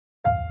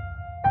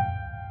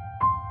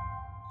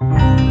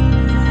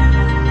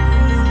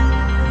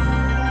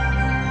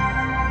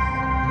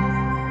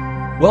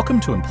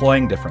Welcome to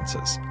Employing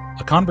Differences,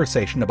 a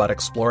conversation about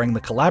exploring the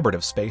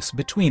collaborative space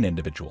between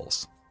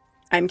individuals.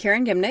 I'm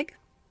Karen Gimnig.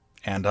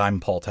 And I'm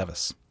Paul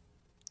Tevis.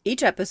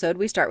 Each episode,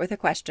 we start with a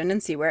question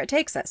and see where it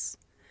takes us.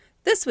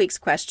 This week's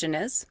question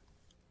is,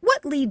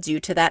 what leads you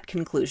to that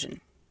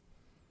conclusion?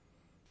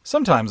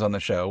 Sometimes on the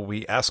show,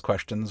 we ask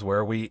questions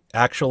where we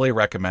actually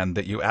recommend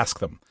that you ask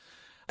them.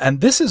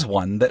 And this is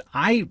one that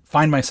I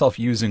find myself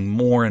using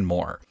more and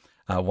more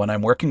when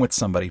I'm working with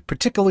somebody,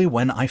 particularly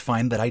when I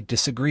find that I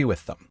disagree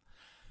with them.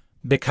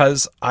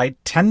 Because I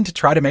tend to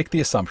try to make the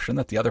assumption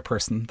that the other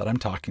person that I'm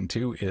talking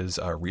to is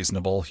a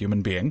reasonable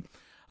human being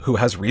who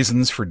has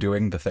reasons for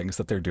doing the things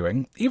that they're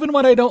doing, even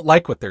when I don't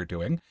like what they're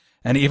doing,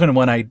 and even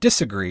when I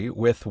disagree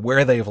with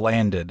where they've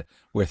landed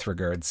with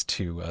regards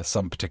to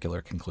some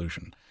particular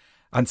conclusion.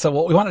 And so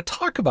what we want to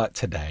talk about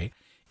today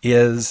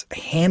is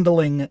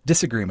handling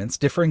disagreements,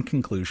 differing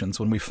conclusions.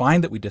 When we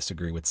find that we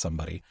disagree with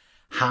somebody,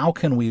 how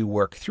can we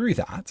work through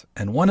that?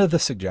 And one of the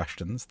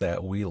suggestions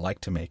that we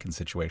like to make in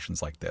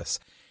situations like this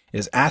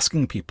is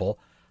asking people,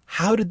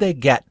 how did they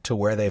get to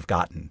where they've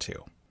gotten to?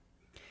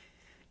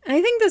 And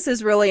I think this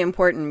is really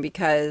important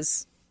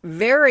because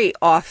very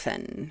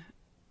often,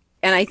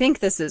 and I think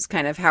this is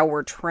kind of how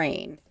we're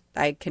trained.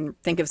 I can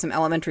think of some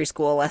elementary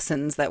school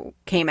lessons that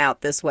came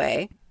out this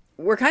way.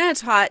 We're kind of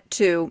taught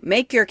to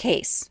make your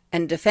case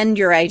and defend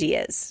your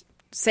ideas.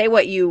 Say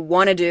what you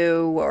want to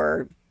do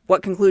or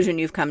what conclusion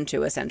you've come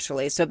to,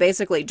 essentially. So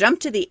basically,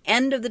 jump to the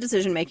end of the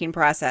decision-making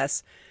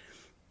process,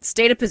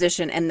 state a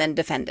position, and then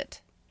defend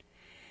it.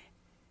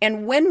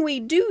 And when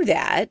we do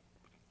that,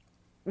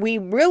 we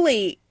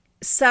really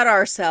set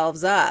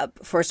ourselves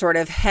up for sort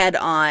of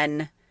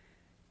head-on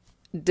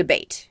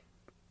debate.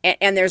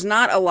 And there's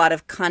not a lot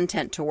of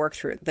content to work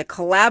through. The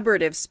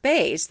collaborative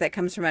space that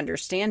comes from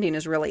understanding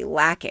is really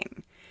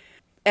lacking.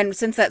 And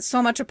since that's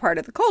so much a part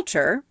of the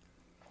culture,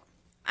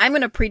 I'm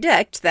going to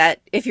predict that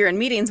if you're in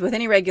meetings with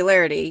any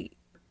regularity,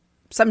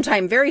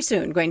 sometime very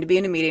soon going to be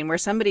in a meeting where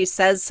somebody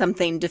says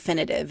something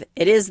definitive.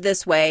 It is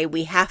this way.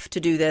 We have to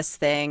do this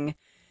thing.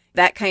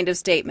 That kind of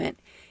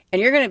statement.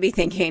 And you're going to be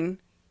thinking,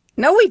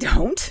 no, we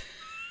don't.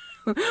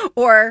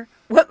 Or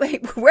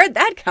where'd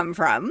that come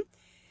from?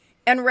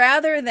 And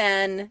rather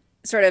than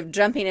sort of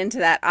jumping into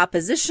that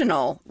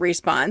oppositional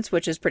response,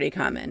 which is pretty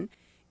common,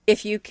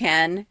 if you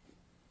can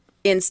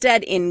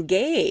instead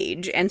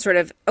engage and sort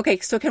of, okay,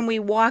 so can we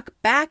walk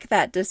back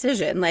that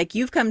decision? Like,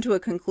 you've come to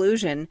a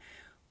conclusion.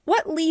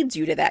 What leads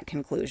you to that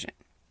conclusion?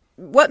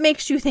 What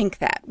makes you think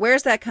that?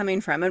 Where's that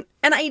coming from?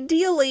 And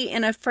ideally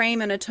in a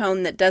frame and a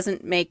tone that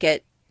doesn't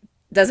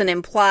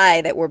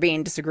imply that we're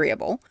being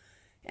disagreeable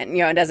and,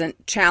 it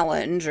doesn't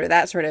challenge or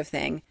that sort of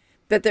thing.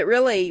 But that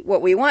really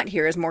what we want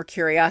here is more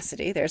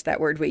curiosity. There's that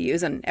word we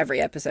use in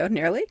every episode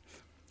nearly.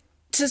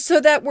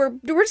 So that we're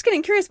just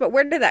getting curious about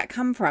where did that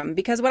come from?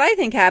 Because what I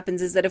think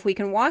happens is that if we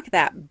can walk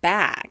that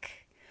back,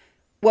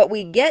 what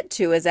we get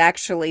to is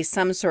actually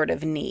some sort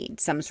of need,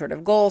 some sort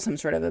of goal, some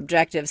sort of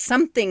objective,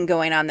 something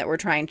going on that we're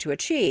trying to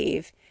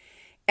achieve.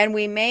 And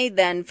we may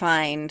then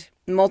find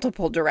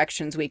multiple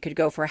directions we could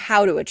go for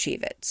how to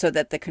achieve it so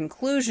that the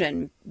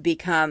conclusion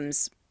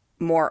becomes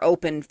more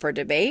open for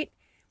debate,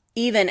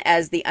 even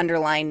as the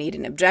underlying need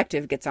and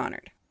objective gets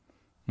honored.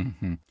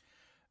 Mm-hmm.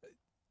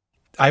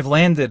 I've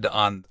landed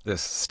on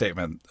this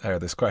statement, or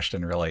this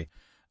question really,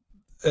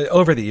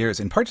 over the years,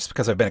 in part just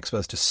because I've been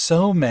exposed to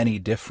so many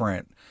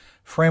different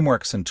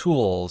frameworks and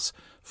tools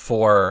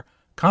for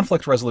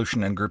conflict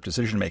resolution and group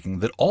decision making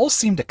that all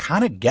seem to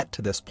kind of get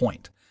to this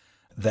point,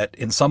 that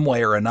in some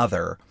way or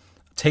another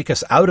take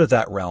us out of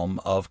that realm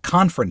of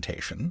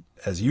confrontation,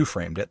 as you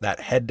framed it, that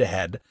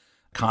head-to-head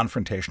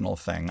confrontational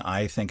thing,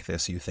 I think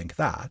this, you think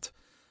that,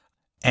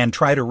 and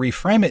try to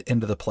reframe it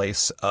into the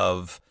place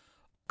of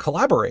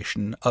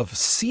collaboration, of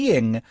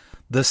seeing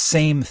the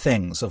same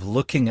things, of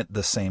looking at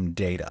the same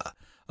data,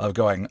 of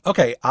going,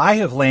 okay, I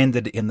have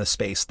landed in the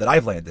space that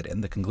I've landed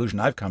in, the conclusion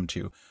I've come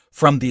to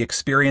from the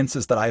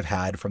experiences that I've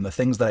had, from the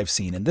things that I've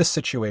seen in this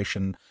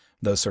situation,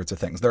 those sorts of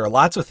things. There are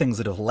lots of things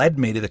that have led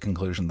me to the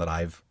conclusion that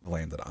I've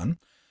landed on.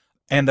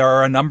 And there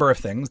are a number of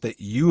things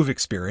that you've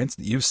experienced,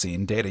 that you've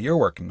seen, data you're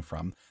working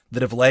from,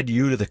 that have led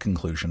you to the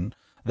conclusion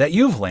that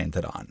you've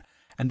landed on.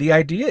 And the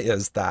idea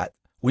is that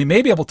we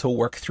may be able to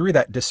work through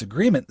that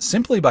disagreement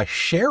simply by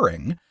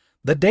sharing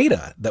the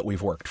data that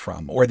we've worked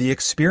from or the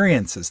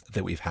experiences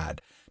that we've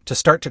had to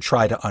start to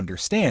try to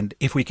understand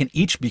if we can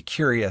each be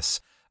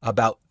curious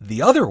about the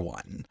other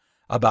one,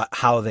 about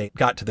how they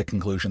got to the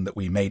conclusion that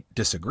we may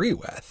disagree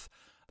with,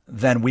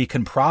 then we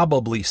can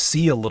probably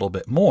see a little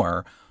bit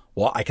more.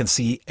 Well, I can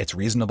see it's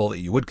reasonable that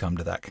you would come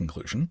to that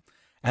conclusion.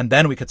 And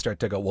then we could start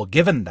to go, well,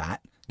 given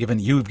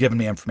you've given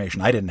me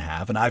information I didn't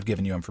have, and I've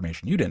given you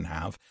information you didn't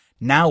have,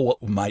 now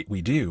what might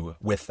we do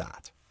with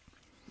that?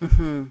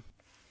 Mm-hmm.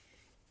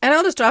 And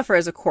I'll just offer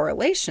as a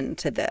correlation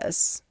to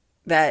this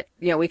that,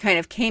 we kind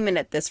of came in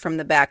at this from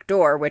the back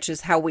door, which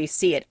is how we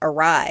see it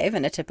arrive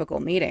in a typical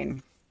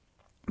meeting.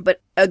 But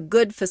a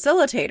good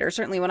facilitator,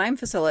 certainly when I'm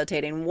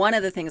facilitating, one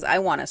of the things I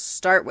want to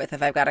start with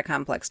if I've got a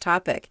complex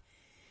topic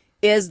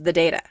is the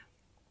data.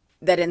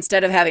 that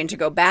instead of having to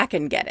go back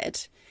and get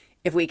it,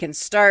 if we can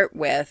start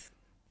with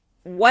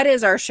what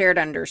is our shared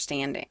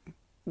understanding?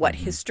 What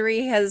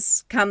history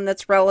has come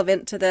that's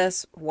relevant to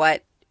this?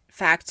 What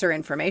facts or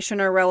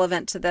information are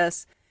relevant to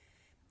this?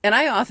 And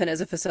I often,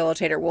 as a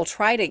facilitator, will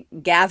try to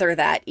gather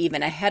that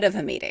even ahead of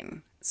a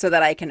meeting so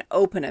that I can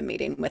open a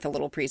meeting with a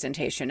little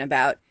presentation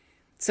about,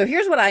 so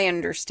here's what I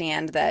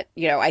understand that,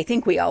 I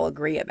think we all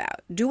agree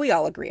about. Do we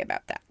all agree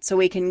about that? So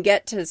we can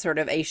get to sort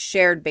of a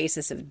shared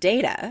basis of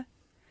data.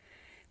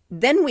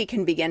 Then we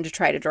can begin to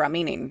try to draw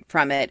meaning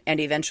from it and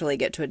eventually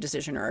get to a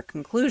decision or a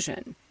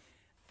conclusion.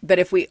 But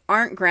if we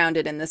aren't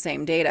grounded in the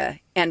same data,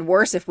 and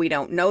worse, if we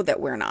don't know that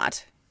we're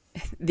not,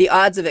 the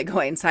odds of it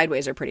going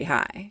sideways are pretty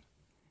high.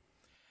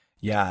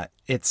 Yeah,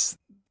 it's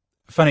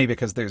funny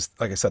because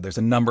like I said, there's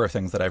a number of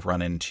things that I've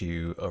run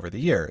into over the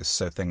years.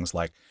 So things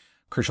like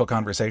crucial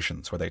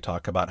conversations where they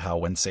talk about how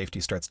when safety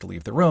starts to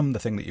leave the room, the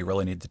thing that you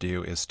really need to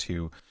do is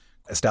to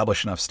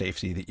establish enough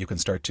safety that you can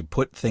start to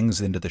put things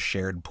into the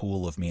shared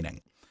pool of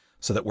meaning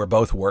so that we're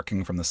both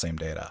working from the same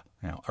data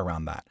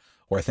around that.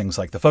 Or things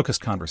like the focused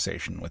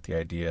conversation with the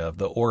idea of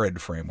the ORID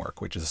framework,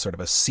 which is sort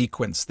of a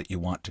sequence that you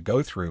want to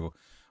go through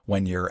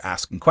when you're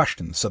asking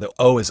questions. So the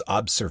O is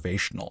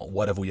observational.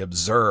 What have we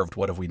observed?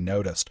 What have we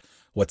noticed?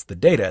 What's the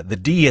data? The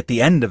D at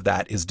the end of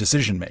that is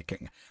decision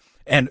making.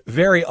 And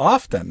very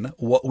often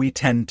what we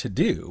tend to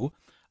do,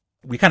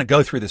 we kind of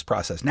go through this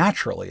process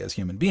naturally as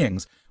human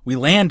beings. We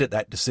land at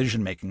that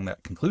decision making,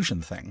 that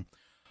conclusion thing,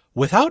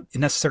 without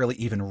necessarily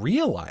even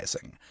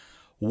realizing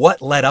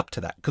what led up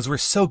to that, because we're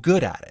so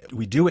good at it.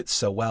 We do it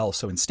so well,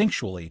 so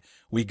instinctually.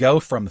 We go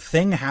from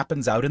thing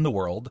happens out in the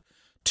world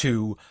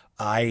to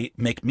I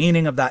make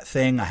meaning of that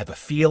thing. I have a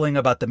feeling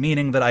about the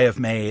meaning that I have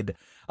made.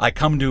 I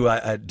come to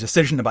a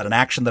decision about an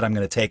action that I'm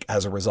going to take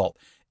as a result.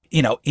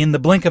 In the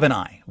blink of an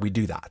eye, we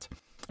do that.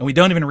 And we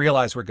don't even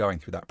realize we're going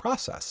through that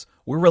process.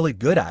 We're really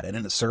good at it,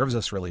 and it serves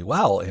us really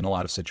well in a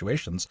lot of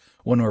situations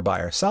when we're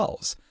by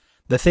ourselves.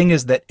 The thing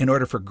is that in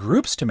order for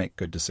groups to make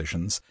good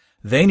decisions,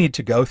 they need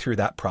to go through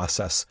that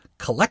process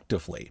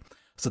collectively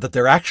so that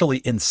they're actually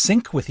in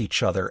sync with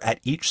each other at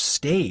each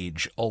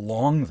stage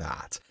along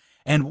that.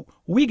 And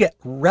we get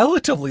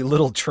relatively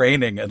little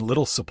training and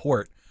little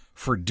support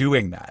for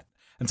doing that.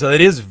 And so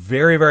it is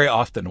very, very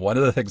often one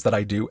of the things that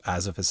I do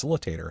as a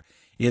facilitator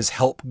is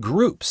help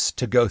groups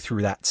to go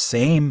through that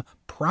same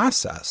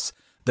process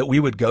that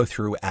we would go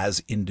through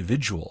as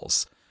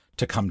individuals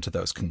to come to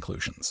those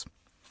conclusions.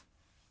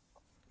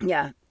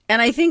 Yeah.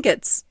 And I think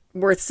it's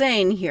worth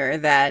saying here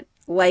that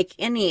like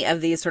any of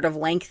these sort of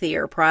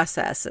lengthier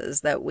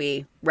processes that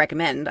we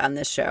recommend on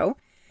this show,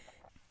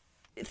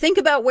 think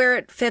about where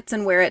it fits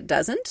and where it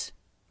doesn't.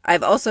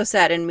 I've also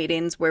sat in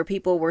meetings where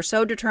people were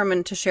so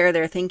determined to share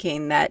their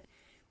thinking that,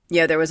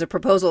 there was a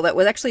proposal that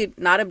was actually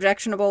not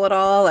objectionable at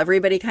all.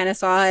 Everybody kind of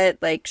saw it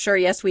like, sure,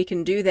 yes, we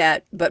can do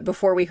that. But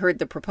before we heard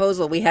the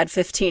proposal, we had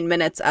 15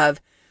 minutes of,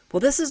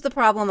 well, this is the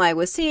problem I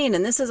was seeing,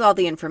 and this is all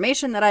the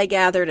information that I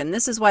gathered, and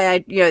this is why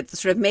I,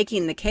 sort of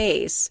making the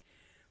case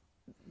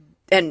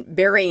and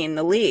burying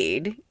the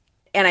lead.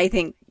 And I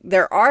think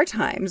there are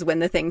times when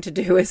the thing to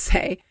do is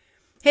say,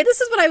 hey, this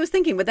is what I was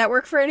thinking. Would that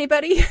work for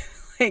anybody?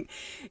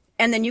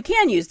 And then you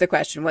can use the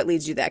question, what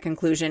leads you to that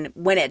conclusion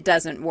when it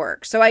doesn't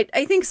work? So I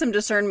think some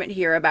discernment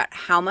here about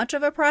how much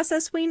of a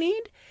process we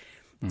need.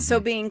 Mm-hmm. So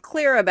being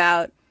clear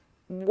about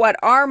what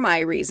are my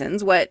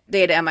reasons, what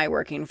data am I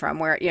working from,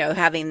 where,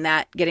 having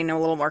that, getting a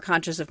little more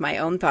conscious of my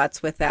own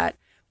thoughts with that,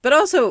 but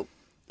also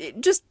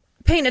just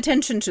paying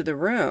attention to the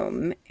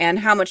room and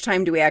how much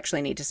time do we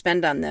actually need to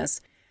spend on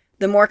this.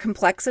 The more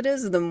complex it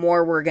is, the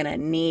more we're going to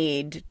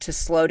need to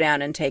slow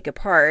down and take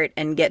apart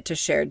and get to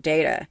shared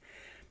data.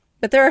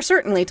 But there are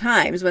certainly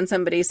times when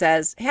somebody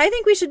says, hey, I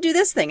think we should do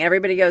this thing.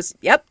 Everybody goes,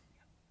 yep.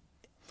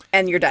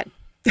 And you're done.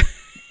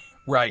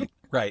 Right.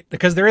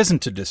 Because there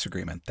isn't a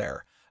disagreement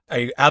there.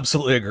 I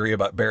absolutely agree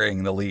about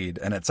burying the lead.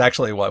 And it's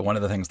actually one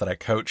of the things that I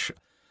coach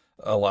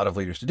a lot of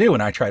leaders to do,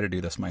 and I try to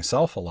do this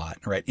myself a lot,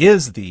 right,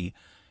 is the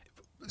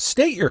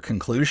state your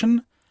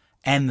conclusion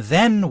and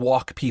then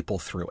walk people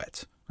through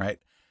it, right?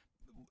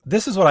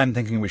 This is what I'm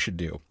thinking we should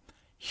do.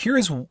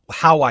 Here's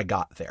how I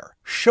got there.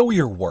 Show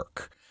your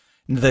work.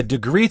 The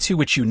degree to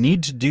which you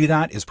need to do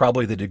that is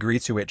probably the degree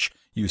to which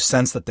you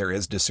sense that there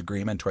is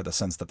disagreement or the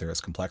sense that there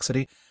is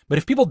complexity. But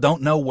if people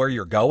don't know where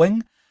you're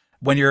going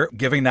when you're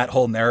giving that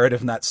whole narrative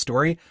and that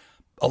story,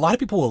 a lot of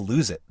people will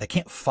lose it. They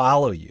can't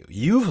follow you.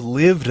 You've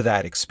lived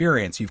that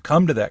experience. You've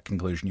come to that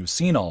conclusion. You've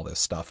seen all this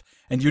stuff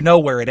and you know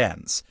where it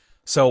ends.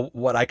 So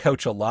what I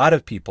coach a lot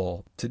of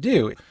people to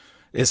do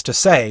is to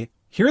say,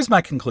 here's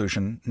my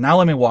conclusion. Now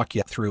let me walk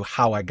you through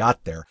how I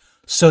got there,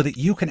 so that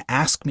you can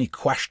ask me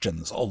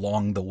questions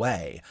along the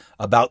way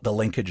about the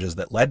linkages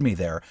that led me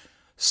there,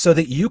 so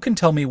that you can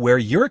tell me where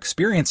you're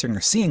experiencing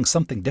or seeing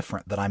something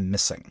different that I'm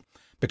missing,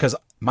 because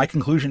my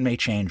conclusion may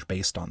change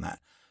based on that.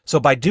 So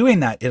by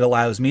doing that, it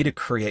allows me to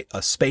create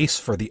a space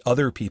for the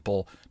other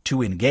people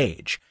to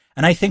engage.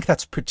 And I think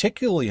that's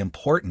particularly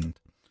important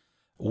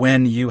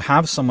when you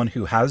have someone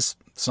who has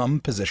some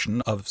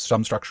position of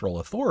some structural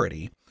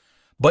authority,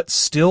 but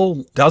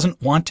still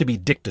doesn't want to be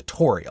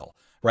dictatorial,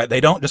 right? They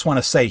don't just want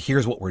to say,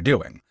 here's what we're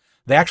doing.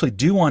 They actually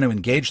do want to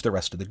engage the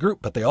rest of the group,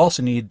 but they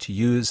also need to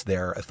use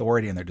their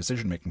authority and their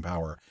decision-making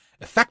power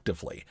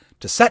effectively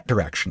to set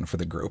direction for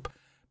the group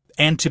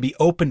and to be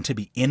open to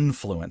be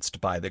influenced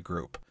by the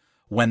group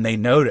when they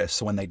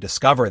notice, when they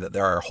discover that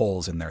there are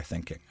holes in their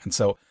thinking. And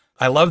so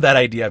I love that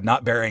idea of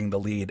not burying the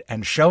lead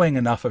and showing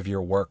enough of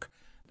your work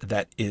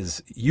that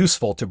is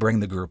useful to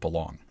bring the group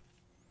along.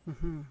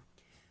 Mm-hmm.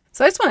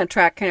 So I just want to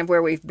track kind of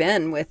where we've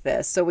been with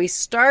this. So we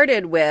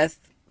started with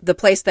the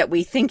place that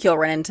we think you'll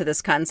run into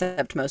this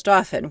concept most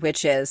often,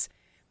 which is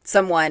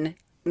someone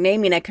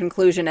naming a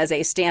conclusion as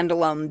a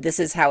standalone, this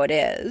is how it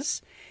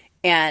is.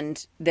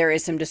 And there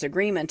is some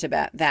disagreement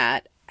about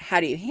that. How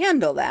do you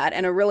handle that?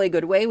 And a really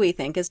good way, we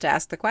think, is to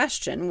ask the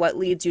question, what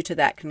leads you to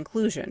that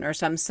conclusion? Or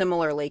some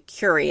similarly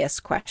curious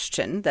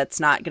question that's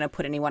not going to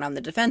put anyone on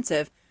the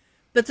defensive,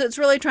 but it's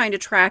really trying to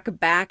track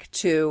back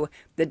to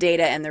the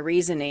data and the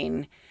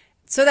reasoning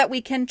so that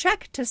we can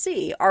check to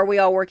see, are we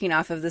all working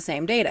off of the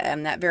same data?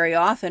 And that very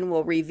often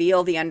will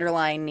reveal the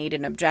underlying need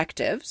and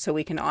objective, so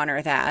we can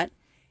honor that.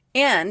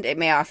 And it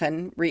may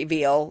often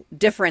reveal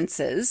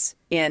differences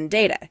in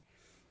data,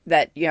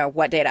 that, you know,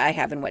 what data I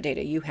have and what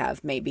data you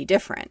have may be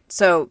different.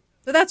 So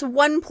that's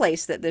one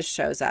place that this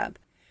shows up.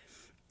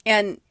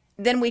 And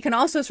then we can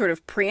also sort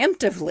of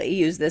preemptively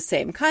use this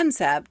same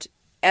concept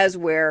as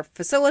we're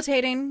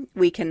facilitating.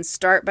 We can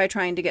start by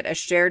trying to get a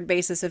shared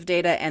basis of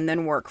data and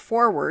then work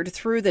forward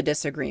through the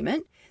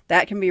disagreement.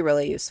 That can be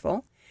really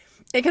useful.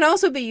 It can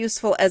also be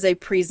useful as a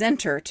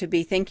presenter to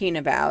be thinking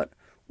about,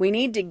 we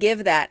need to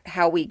give that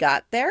how we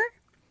got there.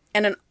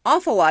 And an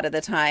awful lot of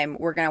the time,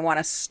 we're going to want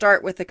to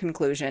start with the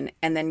conclusion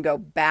and then go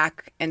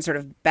back and sort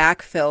of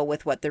backfill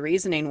with what the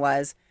reasoning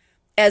was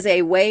as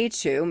a way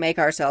to make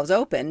ourselves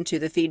open to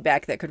the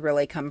feedback that could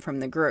really come from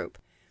the group.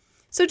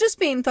 So just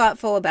being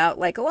thoughtful about,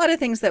 like a lot of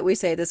things that we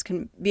say, this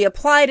can be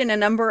applied in a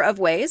number of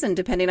ways, and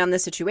depending on the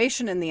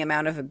situation and the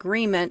amount of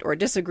agreement or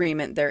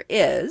disagreement there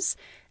is,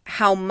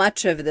 how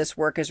much of this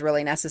work is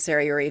really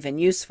necessary or even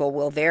useful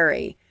will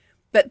vary.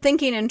 But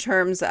thinking in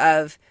terms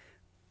of,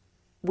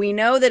 we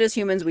know that as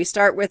humans, we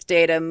start with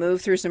data,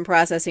 move through some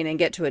processing, and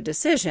get to a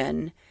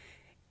decision.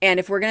 And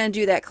if we're going to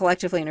do that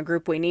collectively in a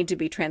group, we need to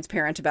be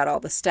transparent about all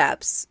the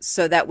steps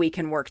so that we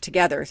can work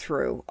together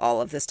through all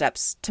of the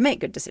steps to make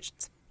good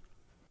decisions.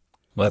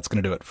 Well, that's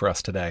going to do it for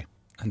us today.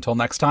 Until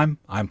next time,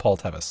 I'm Paul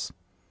Tevis.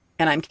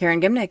 And I'm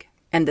Karen Gimnig.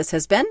 And this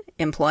has been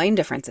Employing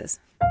Differences.